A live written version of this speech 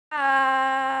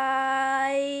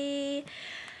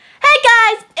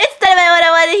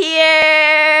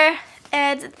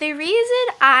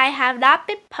have not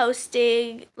been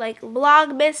posting like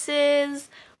vlogmases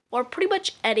or pretty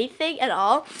much anything at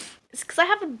all. It's because I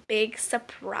have a big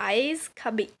surprise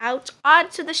coming out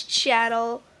onto this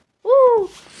channel. Woo!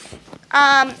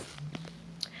 I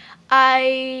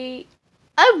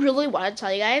really want to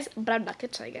tell you guys, but I'm not gonna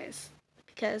tell you guys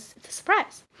because it's a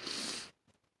surprise.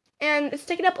 And it's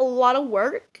taking up a lot of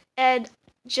work, and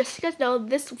just so you guys know,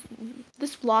 this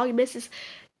vlogmas is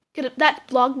that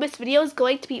vlogmas video is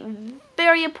going to be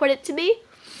very important to me.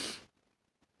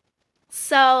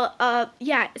 So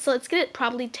yeah, so it's gonna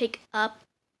probably take up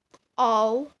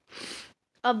all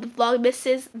of the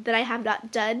vlogmases that I have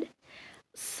not done.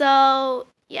 So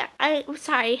yeah, I'm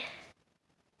sorry.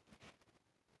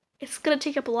 It's gonna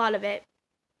take up a lot of it.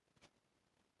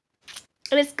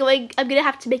 And I'm gonna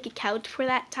have to make a count for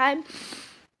that time.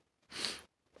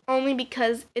 Only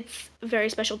because it's very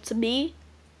special to me.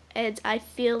 And I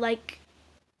feel like,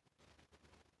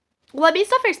 well, I mean,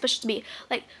 it's not very special to me.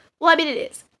 Like, well, I mean, it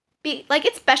is.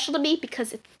 It's special to me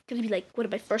because it's gonna be like one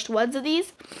of my first ones of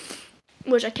these,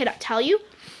 which I cannot tell you.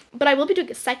 But I will be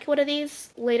doing a second one of these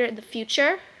later in the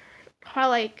future.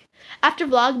 Probably like after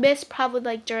Vlogmas, probably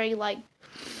like during like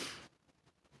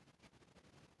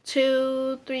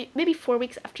 2, 3, maybe 4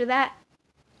 weeks after that,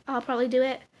 I'll probably do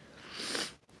it.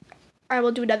 I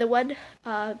will do another one.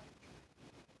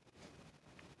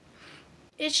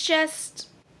 It's just,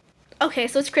 okay,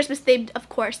 so it's Christmas themed, of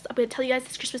course. I'm going to tell you guys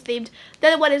it's Christmas themed. The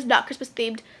other one is not Christmas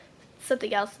themed,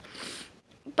 something else.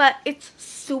 But it's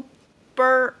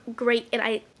super great, and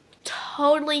I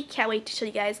totally can't wait to show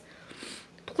you guys.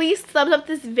 Please thumbs up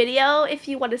this video if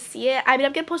you want to see it. I mean,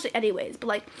 I'm going to post it anyways, but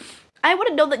like, I want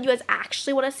to know that you guys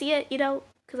actually want to see it, you know,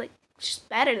 because like, it's just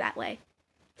better that way.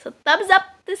 So thumbs up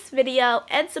this video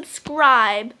and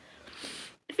subscribe.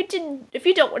 If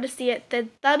you don't want to see it,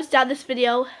 then thumbs down this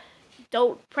video.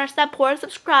 Don't press that poor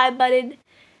subscribe button.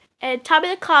 And tell me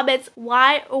in the comments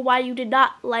why you did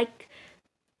not like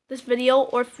this video,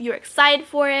 or if you're excited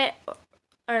for it,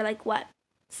 or like what.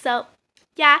 So,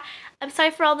 yeah, I'm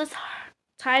sorry for all this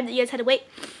time that you guys had to wait.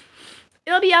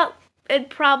 It'll be out in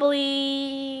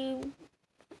probably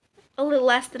a little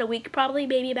less than a week, probably,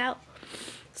 maybe about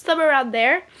somewhere around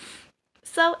there.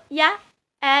 So, yeah,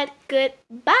 and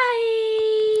goodbye.